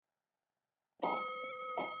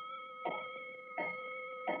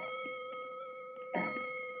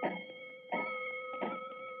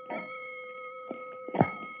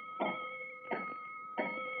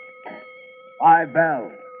5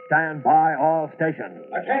 bells. Stand by all stations.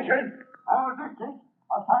 Attention! All districts,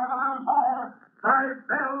 a fire alarm fire. 5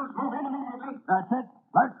 bells, move in immediately. That's it.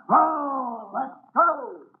 Let's roll. Let's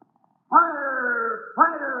go!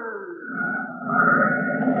 Firefighters!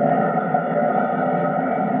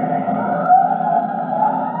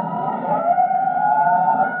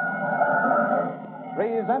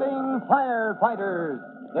 Presenting Firefighters,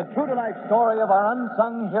 the true-to-life story of our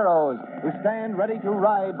unsung heroes who stand ready to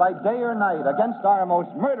ride by day or night against our most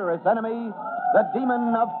murderous enemy, the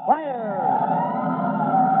demon of fire.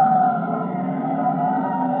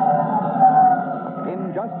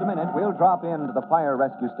 In just a minute, we'll drop into the fire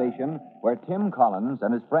rescue station where Tim Collins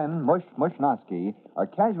and his friend Mush Mushnosky are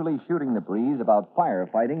casually shooting the breeze about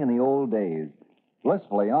firefighting in the old days,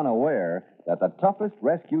 blissfully unaware that the toughest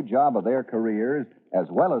rescue job of their careers, as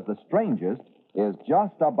well as the strangest, is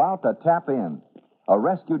just about to tap in. A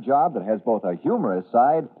rescue job that has both a humorous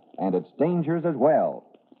side and its dangers as well.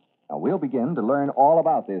 Now, we'll begin to learn all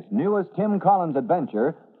about this newest Tim Collins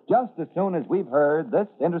adventure just as soon as we've heard this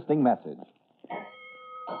interesting message.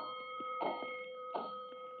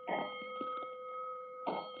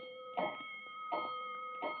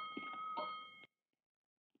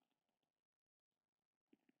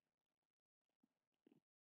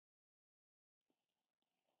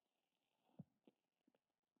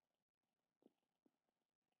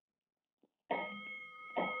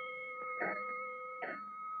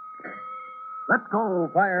 Let's go,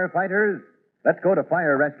 firefighters. Let's go to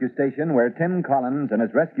Fire Rescue Station where Tim Collins and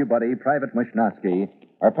his rescue buddy, Private Mushnosky,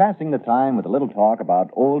 are passing the time with a little talk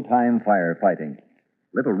about old-time firefighting.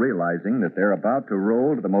 Little realizing that they're about to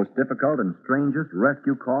roll to the most difficult and strangest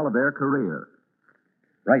rescue call of their career.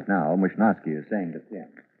 Right now, Mushnosky is saying to Tim,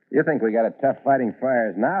 You think we got a tough fighting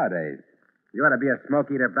fires nowadays. You ought to be a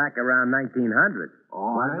smoke eater back around 1900.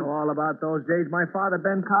 Oh, I know all about those days. My father,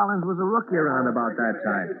 Ben Collins, was a rookie around about that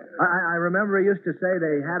time. I remember he used to say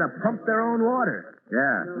they had to pump their own water.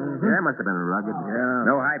 Yeah. Yeah, must have been rugged. Yeah.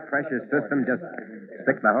 No high-pressure system, just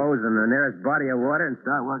stick the hose in the nearest body of water and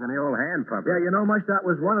start working the old hand pump. Yeah, you know, Mush, that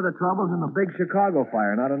was one of the troubles in the big Chicago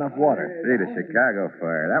fire, not enough water. See, the Chicago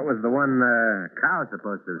fire. That was the one cow's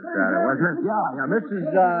supposed to have started, wasn't it?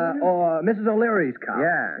 Yeah, Mrs. O'Leary's cow.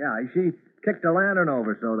 Yeah. Yeah, she kicked a lantern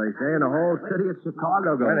over, so they say, and the whole city of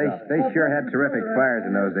Chicago goes Well, up. they sure had terrific fires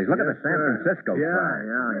in those days. Look at the San Francisco fire.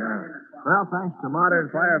 Yeah. Well, thanks to modern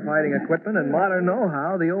firefighting equipment and modern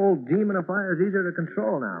know-how, the old demon of fire is easier to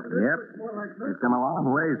control now. Yep. It's come a long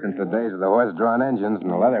way since the days of the horse-drawn engines and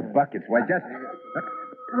the leather buckets. Why, just...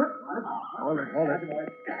 Hold it.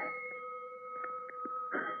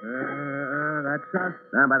 That's us.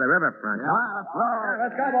 Down by the riverfront. Come on, let's roll. Yeah,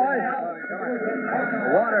 let's go, boys.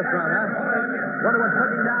 Waterfront, huh? Wonder what's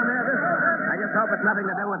cooking down there this time. I just hope it's nothing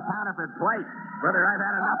to do with counterfeit plates. Brother, I've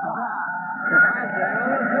had enough of that.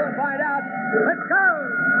 Let's go find out. Let's go.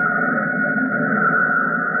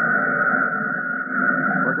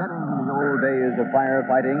 Forgetting the old days of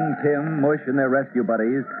firefighting, Tim, Mush, and their rescue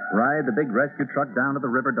buddies ride the big rescue truck down to the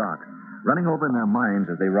river dock, running over in their minds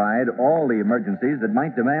as they ride all the emergencies that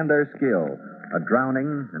might demand their skill. A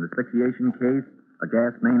drowning, an asphyxiation case, a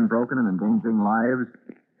gas main broken and endangering lives.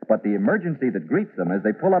 But the emergency that greets them as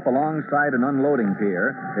they pull up alongside an unloading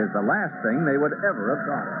pier is the last thing they would ever have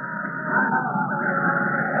thought of.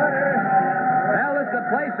 Well, this is the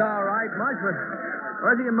place, all right, Mush, but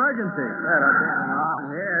where's the emergency? I don't see anything wrong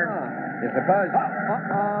here. You suppose...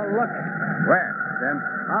 Look. Where, Tim?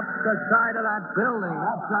 Up the side of that building.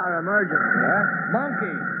 That's our emergency. Huh?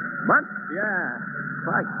 Monkey. Yeah.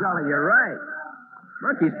 By golly, you're right.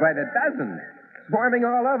 Monkeys by the dozen. Swarming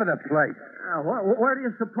all over the place. Where do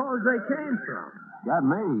you suppose they came from? Got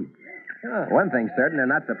me. One thing's certain, they're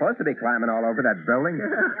not supposed to be climbing all over that building.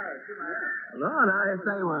 No, now, if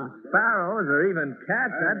they were sparrows or even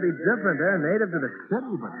cats, that'd be different. They're native to the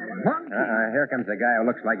city, but monkeys. Here comes the guy who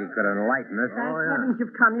looks like he could enlighten us. Thank heavens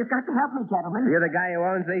you've come. You've got to help me, gentlemen. You're the guy who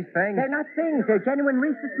owns these things? They're not things. They're genuine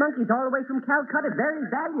rhesus monkeys all the way from Calcutta. Very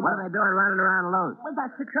valuable. What are they doing running around loose? Well,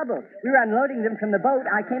 that's the trouble. We were unloading them from the boat.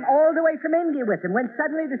 I came all the way from India with them when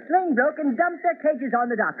suddenly the sling broke and dumped their cages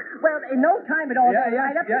on the dock. Well, in no time at all, they were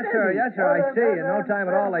right up to business. Yes, sir, I see. In no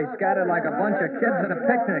time at all, they scattered like a bunch of kids at a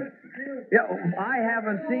picnic. Yeah, I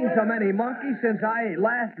haven't seen so many monkeys since I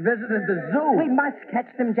last visited the zoo. We must catch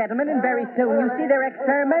them, gentlemen, and very soon. You see, they're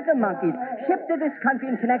experimental monkeys, shipped to this country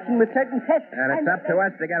in connection with certain tests. And it's up to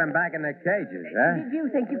us to get them back in their cages, huh? Did you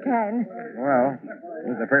think you can? Well,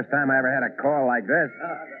 this is the first time I ever had a call like this.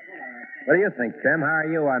 What do you think, Tim? How are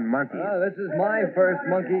you on monkeys? This is my first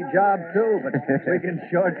monkey job, too, but we can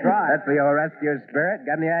sure try. That's the old rescue spirit.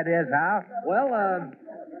 Got any ideas how? Well,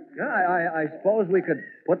 Yeah, I suppose we could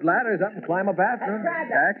put ladders up and climb up after him.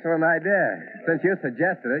 Excellent idea. Since you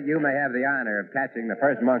suggested it, you may have the honor of catching the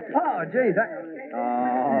first monkey. Oh, geez.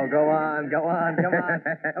 Oh, go on. Come on,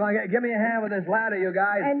 give me a hand with this ladder, you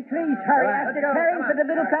guys. And please hurry. Right, After let's go. caring Come for the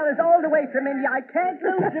little fellas all the way from India, I can't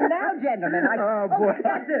lose them now, gentlemen. Oh, boy.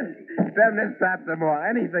 Get them. Them this stops them all.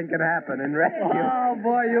 Anything can happen in rescue. Oh,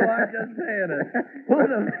 boy, you are just saying it.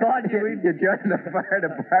 Who'd have thought You join the fire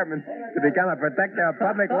department to become a protector of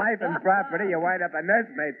public life and property. You wind up a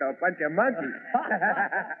nursemaid to a bunch of monkeys.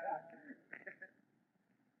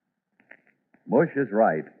 Mush is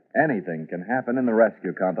right. Anything can happen in the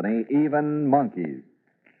rescue company, even monkeys.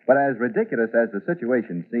 But as ridiculous as the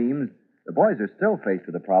situation seems, the boys are still faced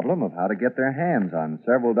with the problem of how to get their hands on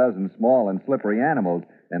several dozen small and slippery animals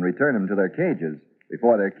and return them to their cages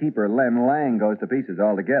before their keeper, Lem Lang, goes to pieces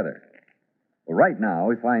altogether. Well, right now,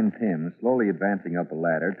 we find Tim slowly advancing up the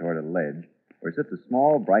ladder toward a ledge where sits a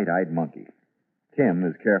small, bright-eyed monkey. Tim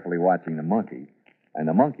is carefully watching the monkey, and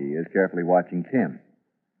the monkey is carefully watching Tim.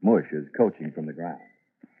 Mush is coaching from the ground.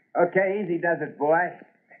 Okay, easy does it, boy.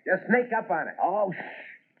 Just sneak up on it. Oh,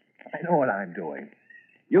 shh. I know what I'm doing.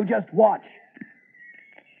 You just watch.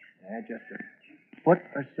 Just a foot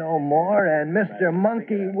or so more, and Mr.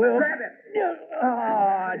 Monkey will... Grab it.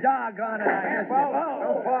 Oh, doggone it. I missed it.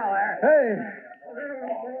 Don't fall there. Hey.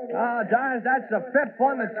 Oh, darn it, that's the fifth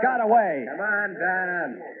one that's got away. Come on,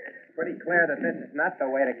 Don. Pretty clear that this is not the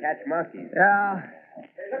way to catch monkeys. Yeah.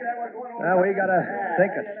 Well, we got to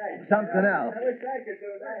think of something else.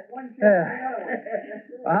 Yeah.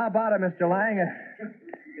 Well, how about it, Mr. Lang?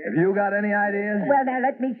 Have you got any ideas? Well, now,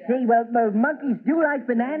 let me see. Well, monkeys do like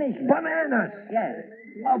bananas. Bananas! Yes.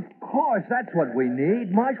 Of course, that's what we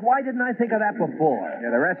need. Mush, why didn't I think of that before?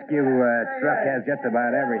 Yeah, the rescue truck has just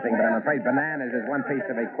about everything, but I'm afraid bananas is one piece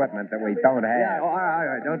of equipment that we don't have. Yeah, all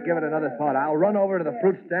right. Don't give it another thought. I'll run over to the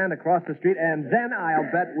fruit stand across the street, and then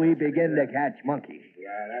I'll bet we begin to catch monkeys.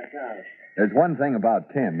 There's one thing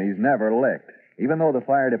about Tim. He's never licked. Even though the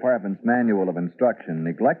fire department's manual of instruction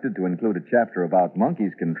neglected to include a chapter about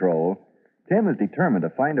monkeys control, Tim is determined to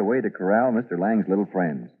find a way to corral Mr. Lang's little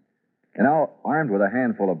friends. And now, armed with a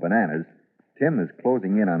handful of bananas, Tim is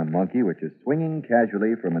closing in on a monkey which is swinging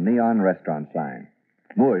casually from a neon restaurant sign.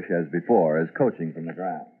 Mush, as before, is coaching from the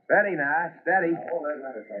ground. Steady now, steady.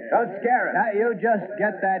 Don't scare it. Now, you just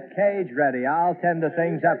get that cage ready. I'll tend to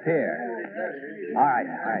things up here. All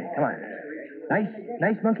right, come on.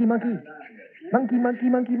 Nice monkey. Monkey.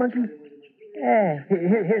 Yeah,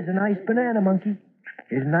 here's a nice banana, monkey.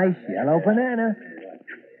 Here's a nice yellow banana.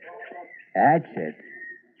 That's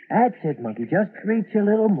it, monkey. Just reach a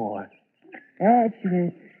little more. That's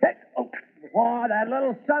it. Oh, that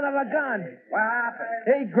little son of a gun. What happened?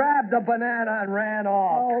 He grabbed the banana and ran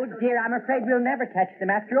off. Oh, dear, I'm afraid we'll never catch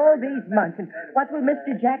them after all these months. And what will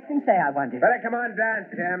Mr. Jackson say, I wonder? Better come on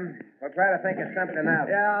down, Tim. We'll try to think of something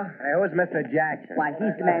else. Yeah? Hey, who's Mr. Jackson? Why,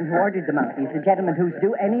 he's the man who ordered the monkeys, the gentleman who's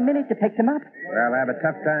due any minute to pick them up. Well, I have a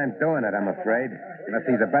tough time doing it, I'm afraid.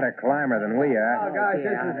 Unless he's a better climber than we are. Oh, gosh,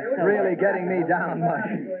 this is really getting me down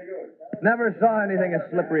much. Never saw anything as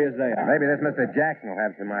slippery as they are. Maybe this Mr. Jackson will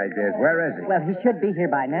have some ideas. Where is he? Well, he should be here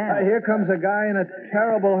by now. Here comes a guy in a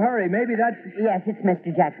terrible hurry. Maybe that's... Yes, it's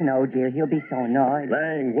Mr. Jackson. Oh, dear, he'll be so annoyed.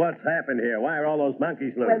 Lang, what's happened here? Why are all those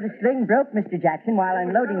monkeys loose? Well, the sling broke, Mr. Jackson, while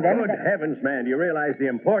unloading them. Good heavens, man. Do you realize the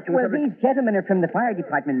importance Well, of it? these gentlemen are from the fire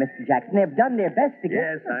department, Mr. Jackson. They've done their best to get...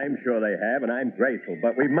 Yes, I'm sure they have, and I'm grateful.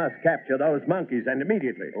 But we must capture those monkeys, and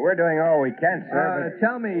immediately. We're doing all we can, sir.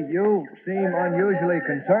 Tell me, you seem unusually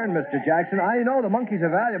concerned, Mr. Jackson. I know the monkeys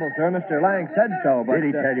are valuable, sir. Mr. Lang said so, but...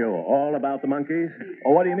 Did he tell you all about the monkeys?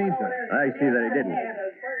 Oh, what do you mean, sir? I see that he didn't.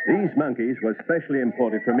 These monkeys were specially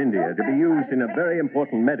imported from India to be used in a very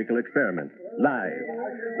important medical experiment. Lives.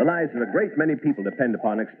 The lives of a great many people depend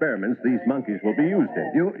upon experiments these monkeys will be used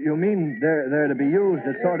in. You mean they're to be used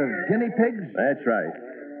as sort of guinea pigs? That's right.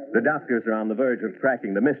 The doctors are on the verge of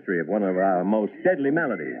cracking the mystery of one of our most deadly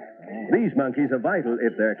maladies. These monkeys are vital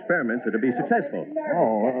if their experiments are to be successful.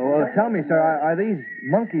 Oh, well, tell me, sir, are these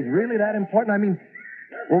monkeys really that important? I mean,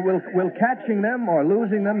 will catching them or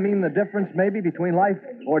losing them mean the difference maybe between life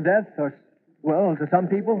or death, or, well, to some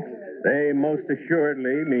people? They most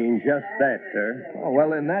assuredly mean just that, sir. Oh,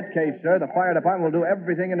 well, in that case, sir, the fire department will do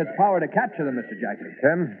everything in its power to capture them, Mr. Jackson.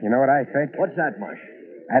 Tim, you know what I think? What's that, Mush?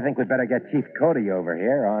 I think we'd better get Chief Cody over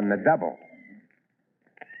here on the double.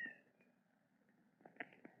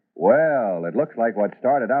 Well, it looks like what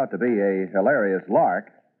started out to be a hilarious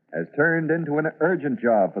lark has turned into an urgent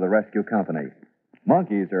job for the rescue company.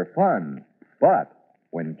 Monkeys are fun, but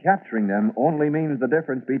when capturing them only means the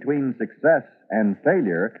difference between success and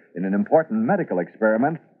failure in an important medical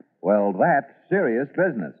experiment, well, that's serious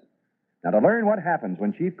business. Now, to learn what happens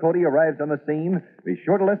when Chief Cody arrives on the scene, be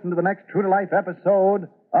sure to listen to the next true-to-life episode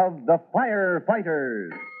of The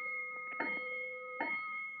Firefighters.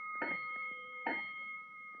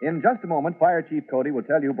 In just a moment, Fire Chief Cody will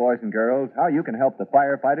tell you, boys and girls, how you can help the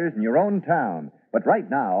firefighters in your own town. But right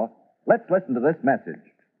now, let's listen to this message.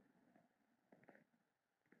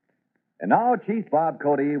 And now, Chief Bob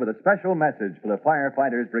Cody with a special message for the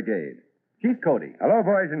Firefighters Brigade. Chief Cody. Hello,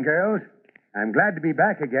 boys and girls. I'm glad to be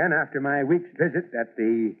back again after my week's visit at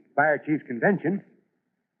the Fire Chiefs Convention.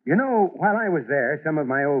 You know, while I was there, some of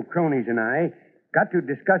my old cronies and I got to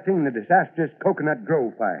discussing the disastrous Coconut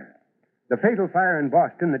Grove fire, the fatal fire in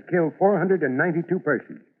Boston that killed 492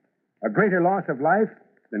 persons, a greater loss of life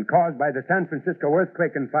than caused by the San Francisco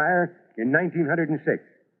earthquake and fire in 1906.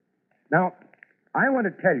 Now, I want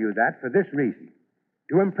to tell you that for this reason,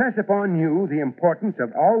 to impress upon you the importance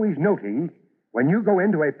of always noting when you go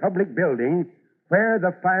into a public building where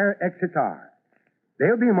the fire exits are.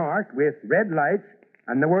 They'll be marked with red lights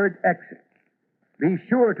and the word exit. Be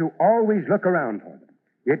sure to always look around for them.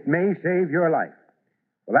 It may save your life.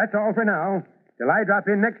 Well, that's all for now. Till I drop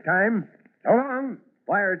in next time, so long.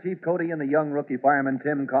 Fire Chief Cody and the young rookie fireman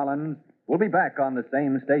Tim Collins will be back on the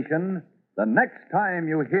same station the next time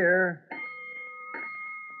you hear...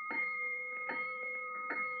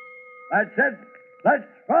 That's it. Let's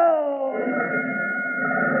go!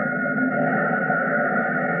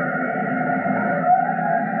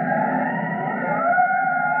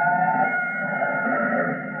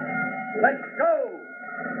 Let's go!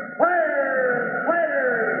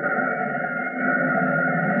 Firefighters!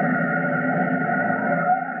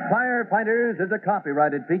 Firefighters is a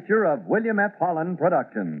copyrighted feature of William F. Holland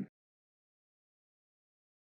Productions.